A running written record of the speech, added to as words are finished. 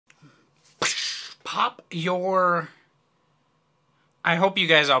pop your... I hope you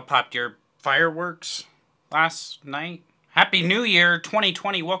guys all popped your fireworks last night. Happy New Year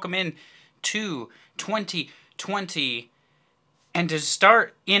 2020. Welcome in to 2020. And to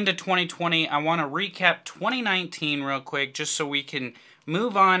start into 2020, I want to recap 2019 real quick just so we can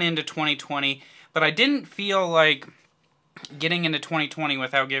move on into 2020. But I didn't feel like getting into 2020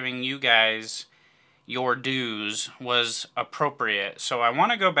 without giving you guys your dues was appropriate. So I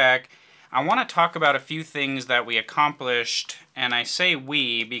want to go back. I want to talk about a few things that we accomplished, and I say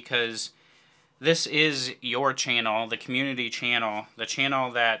we because this is your channel, the community channel, the channel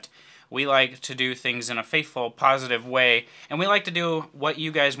that we like to do things in a faithful, positive way, and we like to do what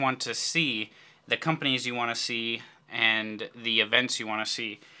you guys want to see, the companies you want to see, and the events you want to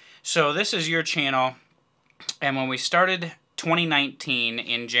see. So this is your channel, and when we started 2019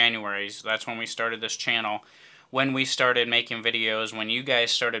 in January, so that's when we started this channel, when we started making videos, when you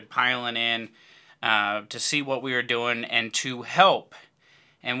guys started piling in to see what we were doing and to help.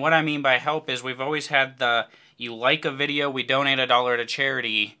 And what I mean by help is we've always had the, you like a video, we donate $1 to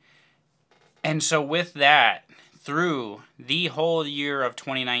charity. And so with that, through the whole year of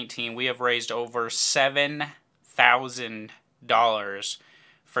 2019, we have raised over $7,000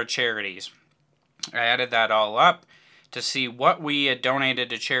 for charities. I added that all up to see what we had donated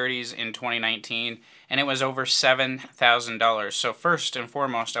to charities in 2019, and it was over $7,000. So first and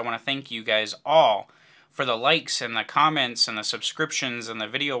foremost, I want to thank you guys all for the likes and the comments and the subscriptions and the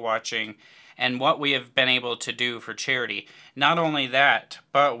video watching and what we have been able to do for charity. Not only that,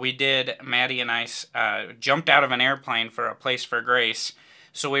 but we did, Maddie and I jumped out of an airplane for A Place for Grace.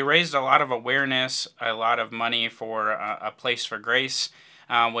 So we raised a lot of awareness, a lot of money for A Place for Grace,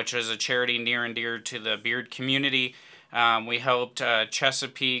 which is a charity near and dear to the beard community. We helped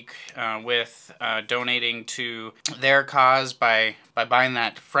Chesapeake with donating to their cause by buying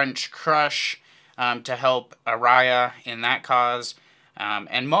that French Crush to help Araya in that cause,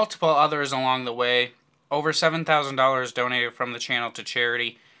 and multiple others along the way. Over $7,000 donated from the channel to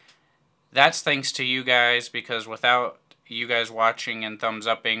charity. That's thanks to you guys, because without you guys watching and thumbs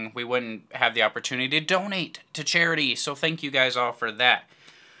upping, we wouldn't have the opportunity to donate to charity. So thank you guys all for that.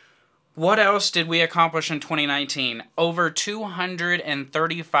 What else did we accomplish in 2019? Over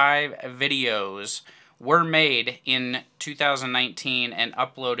 235 videos were made in 2019 and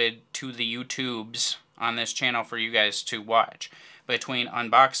uploaded to the YouTubes on this channel for you guys to watch. Between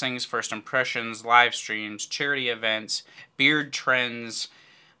unboxings, first impressions, live streams, charity events, beard trends,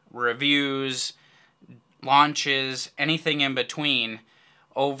 reviews, launches, anything in between,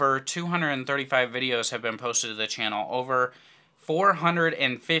 over 235 videos have been posted to the channel. Over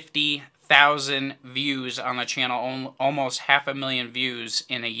 450,000 views on the channel, almost 500,000 views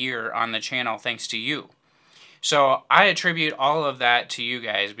in a year on the channel thanks to you. So I attribute all of that to you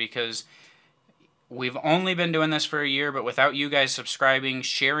guys, because we've only been doing this for a year, but without you guys subscribing,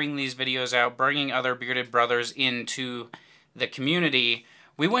 sharing these videos out, bringing other bearded brothers into the community,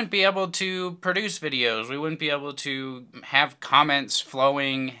 we wouldn't be able to produce videos. We wouldn't be able to have comments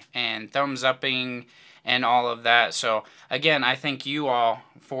flowing and thumbs upping and all of that. So again, I thank you all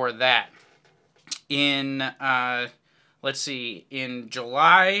for that. In let's see, in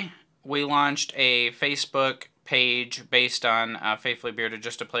July we launched a Facebook page based on Faithfully Bearded,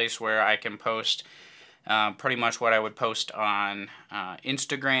 just a place where I can post pretty much what I would post on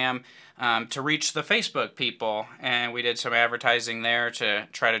Instagram to reach the Facebook people, and we did some advertising there to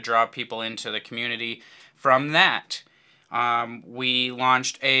try to draw people into the community. From that, we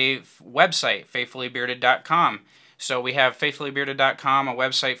launched a website, faithfullybearded.com. So we have faithfullybearded.com, a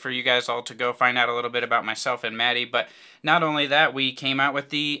website for you guys all to go find out a little bit about myself and Maddie. But not only that, we came out with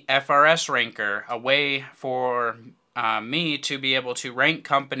the FRS Ranker, a way for me to be able to rank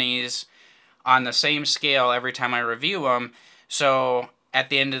companies on the same scale every time I review them. So at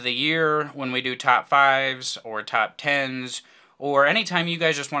the end of the year, when we do top 5s or top 10s, or anytime you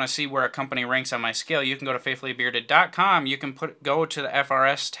guys just want to see where a company ranks on my scale, you can go to faithfullybearded.com. You can go to the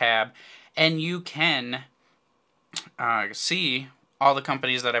FRS tab, and you can see all the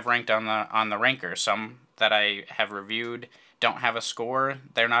companies that I've ranked on the ranker. Some that I have reviewed don't have a score.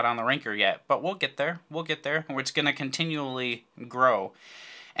 They're not on the ranker yet, but we'll get there. We'll get there. It's going to continually grow.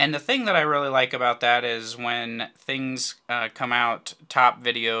 And the thing that I really like about that is when things come out, top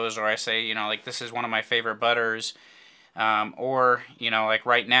videos, or I say, you know, like this is one of my favorite butters, or, you know, like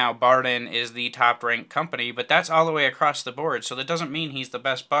right now, Barden is the top-ranked company, but that's all the way across the board. So that doesn't mean he's the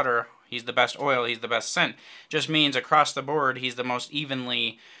best butter, he's the best oil, he's the best scent. Just means across the board, he's the most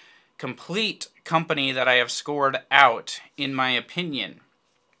evenly complete company that I have scored out, in my opinion.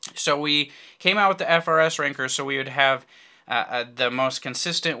 So we came out with the FRS ranker so we would have the most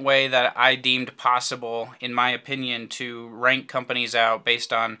consistent way that I deemed possible, in my opinion, to rank companies out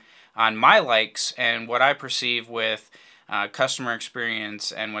based on my likes and what I perceive with customer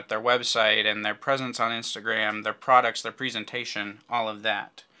experience and with their website and their presence on Instagram, their products, their presentation, all of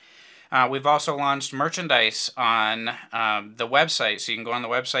that. We've also launched merchandise on the website. So you can go on the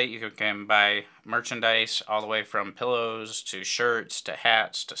website, you can buy merchandise all the way from pillows to shirts to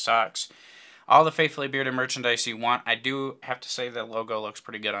hats to socks. All the Faithfully Bearded merchandise you want. I do have to say the logo looks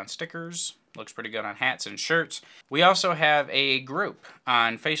pretty good on stickers, looks pretty good on hats and shirts. We also have a group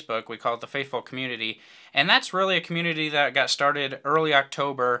on Facebook. We call it the Faithful Community. And that's really a community that got started early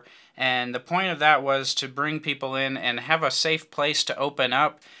October. And the point of that was to bring people in and have a safe place to open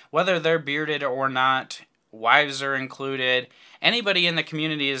up, whether they're bearded or not. Wives are included. Anybody in the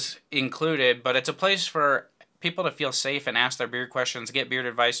community is included, but it's a place for people to feel safe and ask their beard questions, get beard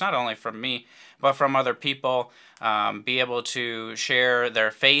advice, not only from me, but from other people, be able to share their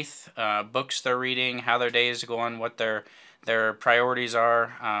faith, books they're reading, how their day is going, what their priorities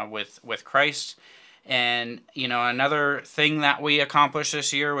are with Christ. And, you know, another thing that we accomplished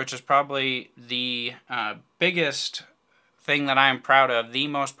this year, which is probably the biggest thing that I am proud of, the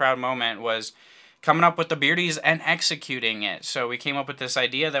most proud moment, was coming up with the Beardies and executing it. So we came up with this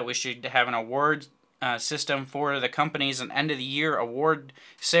idea that we should have an award system for the companies, an end of the year award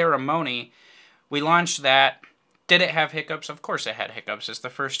ceremony. We launched that. Did it have hiccups? Of course it had hiccups. It's the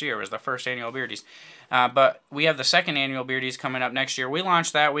first year. It was the first annual Beardies. But we have the second annual Beardies coming up next year. We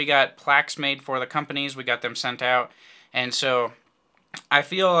launched that. We got plaques made for the companies. We got them sent out. And so I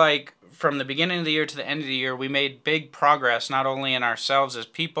feel like from the beginning of the year to the end of the year, we made big progress, not only in ourselves as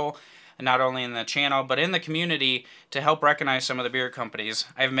people, not only in the channel, but in the community to help recognize some of the beard companies.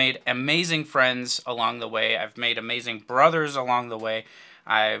 I've made amazing friends along the way. I've made amazing brothers along the way.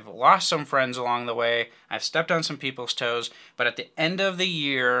 I've lost some friends along the way. I've stepped on some people's toes. But at the end of the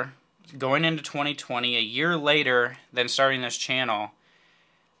year, going into 2020, a year later than starting this channel,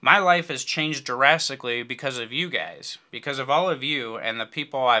 my life has changed drastically because of you guys, because of all of you and the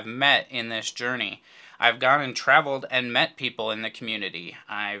people I've met in this journey. I've gone and traveled and met people in the community.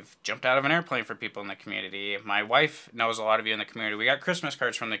 I've jumped out of an airplane for people in the community. My wife knows a lot of you in the community. We got Christmas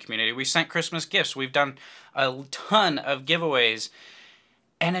cards from the community. We sent Christmas gifts. We've done a ton of giveaways.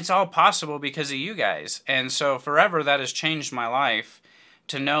 And it's all possible because of you guys. And so forever that has changed my life,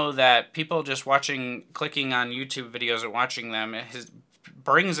 to know that people just clicking on YouTube videos and watching them,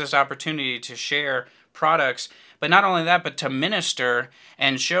 brings this opportunity to share products. But not only that, but to minister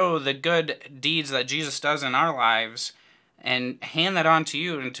and show the good deeds that Jesus does in our lives and hand that on to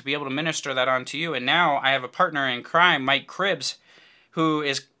you, and to be able to minister that on to you. And now I have a partner in crime, Mike Cribbs, who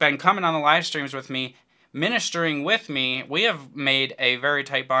has been coming on the live streams with me, ministering with me. We have made a very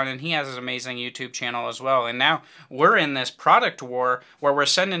tight bond, and he has his amazing YouTube channel as well. And now we're in this product war where we're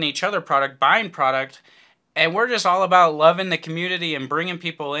sending each other product, buying product, and we're just all about loving the community and bringing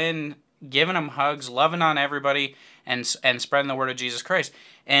people in, giving them hugs, loving on everybody, and spreading the word of Jesus Christ.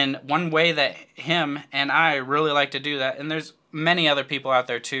 And one way that him and I really like to do that, and there's many other people out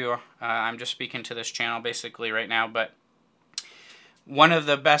there too, I'm just speaking to this channel basically right now, but one of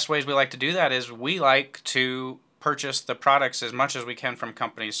the best ways we like to do that is we like to purchase the products as much as we can from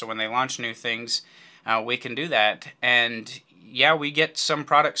companies. So when they launch new things, we can do that. And yeah, we get some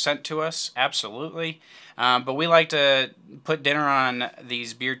products sent to us, absolutely. But we like to put dinner on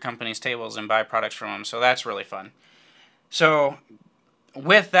these beard companies' tables and buy products from them. So that's really fun. So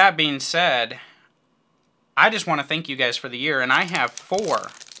with that being said, I just want to thank you guys for the year. And I have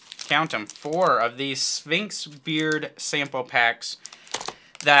 4, count them, 4 of these Sphinx Beard sample packs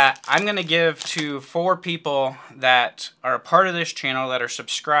that I'm going to give to 4 people that are a part of this channel, that are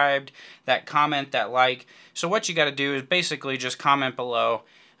subscribed, that comment, that like. So what you got to do is basically just comment below.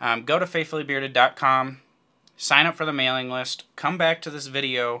 Go to faithfullybearded.com, sign up for the mailing list, come back to this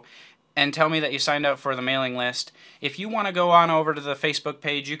video, and tell me that you signed up for the mailing list. If you want to go on over to the Facebook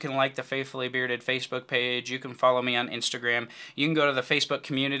page, you can like the Faithfully Bearded Facebook page. You can follow me on Instagram. You can go to the Facebook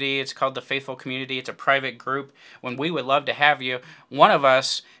community. It's called the Faithful Community. It's a private group when we would love to have you. One of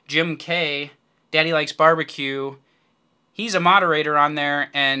us, Jim K, Daddy Likes Barbecue, he's a moderator on there,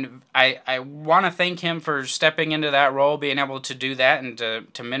 and I want to thank him for stepping into that role, being able to do that and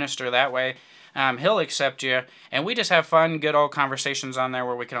to minister that way. He'll accept you, and we just have fun, good old conversations on there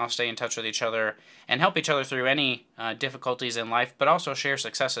where we can all stay in touch with each other and help each other through any difficulties in life, but also share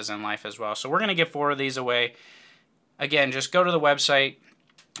successes in life as well. So we're going to give 4 of these away. Again, just go to the website,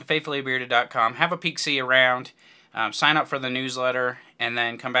 faithfullybearded.com, have a peek-see around, sign up for the newsletter, and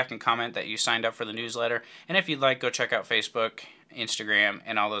then come back and comment that you signed up for the newsletter. And if you'd like, go check out Facebook, Instagram,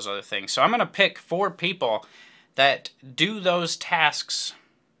 and all those other things. So I'm going to pick 4 people that do those tasks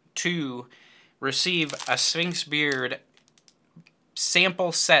to receive a Sphinx Beard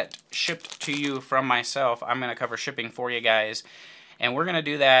sample set shipped to you from myself. I'm going to cover shipping for you guys, and we're going to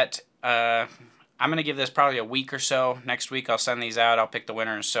do that. I'm going to give this probably a week or so. Next week I'll send these out. I'll pick the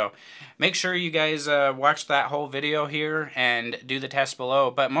winners. So make sure you guys watch that whole video here and do the test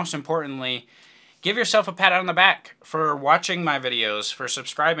below. But most importantly, give yourself a pat on the back for watching my videos, for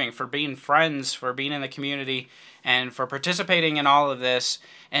subscribing, for being friends, for being in the community, and for participating in all of this.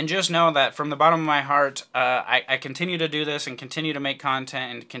 And just know that from the bottom of my heart, I continue to do this and continue to make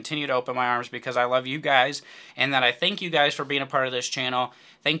content and continue to open my arms because I love you guys, and that I thank you guys for being a part of this channel.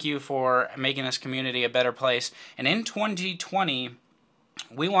 Thank you for making this community a better place. And in 2020,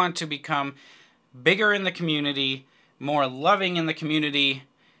 we want to become bigger in the community, more loving in the community,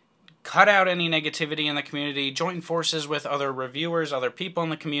 cut out any negativity in the community, join forces with other reviewers, other people in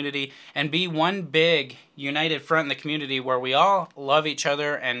the community, and be one big united front in the community where we all love each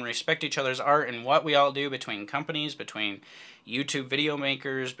other and respect each other's art and what we all do, between companies, between YouTube video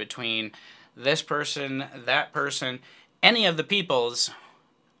makers, between this person, that person, any of the peoples.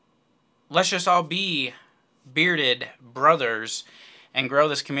 Let's just all be bearded brothers and grow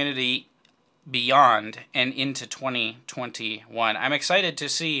this community beyond and into 2021. I'm excited to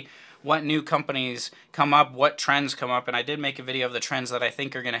see what new companies come up, what trends come up, and I did make a video of the trends that I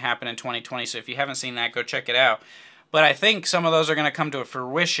think are going to happen in 2020, so if you haven't seen that, go check it out. But I think some of those are going to come to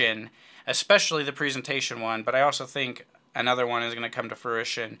fruition, especially the presentation one, but I also think another one is going to come to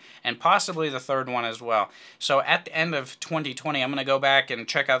fruition, and possibly the third one as well. So at the end of 2020, I'm going to go back and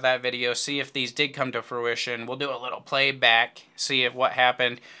check out that video, see if these did come to fruition. We'll do a little playback, see if what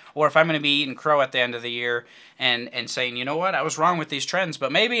happened, or if I'm going to be eating crow at the end of the year and saying, you know what, I was wrong with these trends,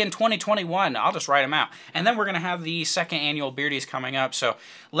 but maybe in 2021, I'll just write them out. And then we're going to have the second annual Beardies coming up, so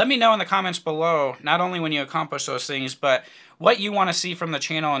let me know in the comments below, not only when you accomplish those things, but what you want to see from the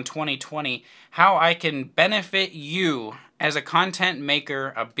channel in 2020, how I can benefit you as a content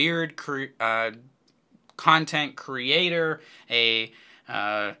maker, a beard content creator, a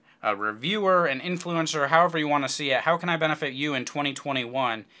reviewer, an influencer, however you want to see it. How can I benefit you in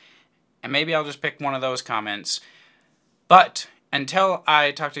 2021? And maybe I'll just pick one of those comments. But until I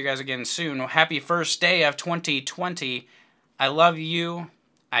talk to you guys again soon, happy first day of 2020. I love you.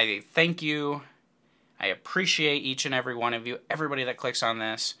 I thank you. I appreciate each and every one of you, everybody that clicks on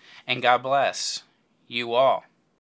this. And God bless you all.